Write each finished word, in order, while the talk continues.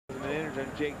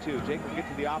advantage on Jake too. Jake will get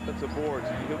to the offensive boards.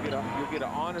 You'll get an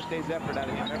honest day's effort out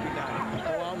of him every night.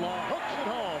 Outlaw hooks it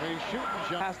home. He's shooting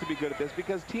shot. Has to be good at this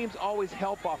because teams always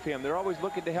help off him. They're always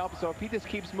looking to help. So if he just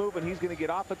keeps moving, he's going to get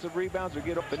offensive rebounds or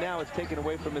get up. But now it's taken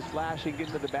away from his slashing,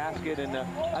 getting to the basket, and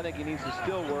I think he needs to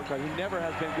still work. He never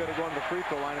has been good at going to the free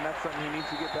throw line, and that's something he needs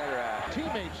to get better at.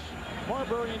 Teammates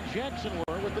Marbury and Jackson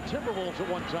were with the Timberwolves at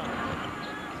one time.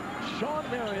 Sean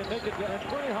Marion make it down.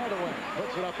 Penny Hardaway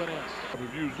puts it up and in.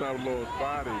 He's using Outlaw's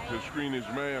body to screen his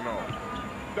man off.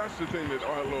 That's the thing that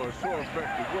Outlaw is so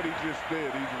effective. What he just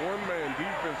did, he's one-man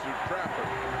defensive trapper,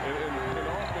 and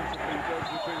offensively he does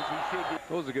the things he should do.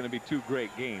 Those are going to be two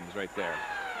great games right there.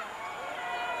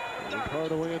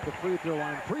 Hardaway at the free throw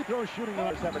line. Free throw shooting.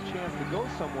 Others have a chance to go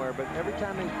somewhere, but every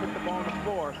time they put the ball on the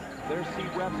floor, there's C.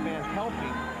 Ref's man helping,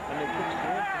 and they put it in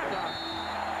for shots.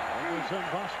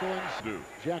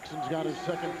 Jackson's got his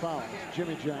second foul. It's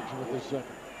Jimmy Jackson with his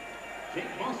second.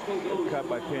 Cut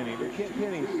by Penny.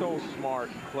 Penny's so smart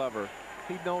and clever.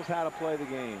 He knows how to play the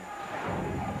game.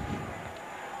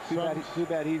 Too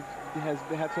bad he has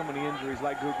had so many injuries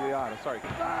like Gugliotta. Sorry.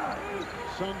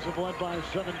 Suns have led by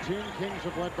 17. Kings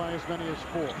have led by as many as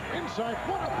 4. Inside,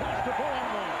 what a pass to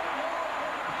Bourne.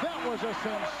 That was a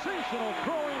sensational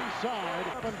throw inside.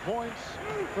 7 points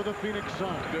for the Phoenix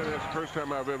Suns. That's the first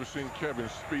time I've ever seen Kevin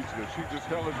speechless. He just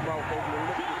held his mouth open and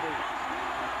looked at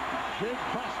me. Big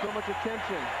pass. So much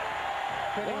attention.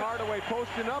 Penny Hardaway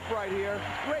posting up right here.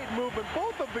 Great movement.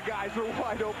 Both of the guys are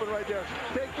wide open right there.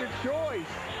 Take your choice.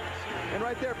 And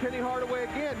right there, Penny Hardaway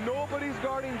again. Nobody's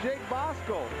guarding Jake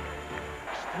Bosco.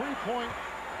 3-point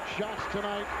shots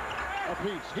tonight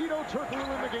apiece. Hito Turkoglu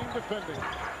in the game defending.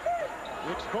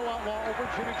 It's Outlaw over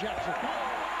Jimmy Jackson.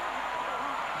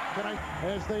 Tonight,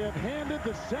 as they have handed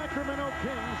the Sacramento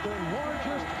Kings their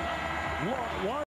largest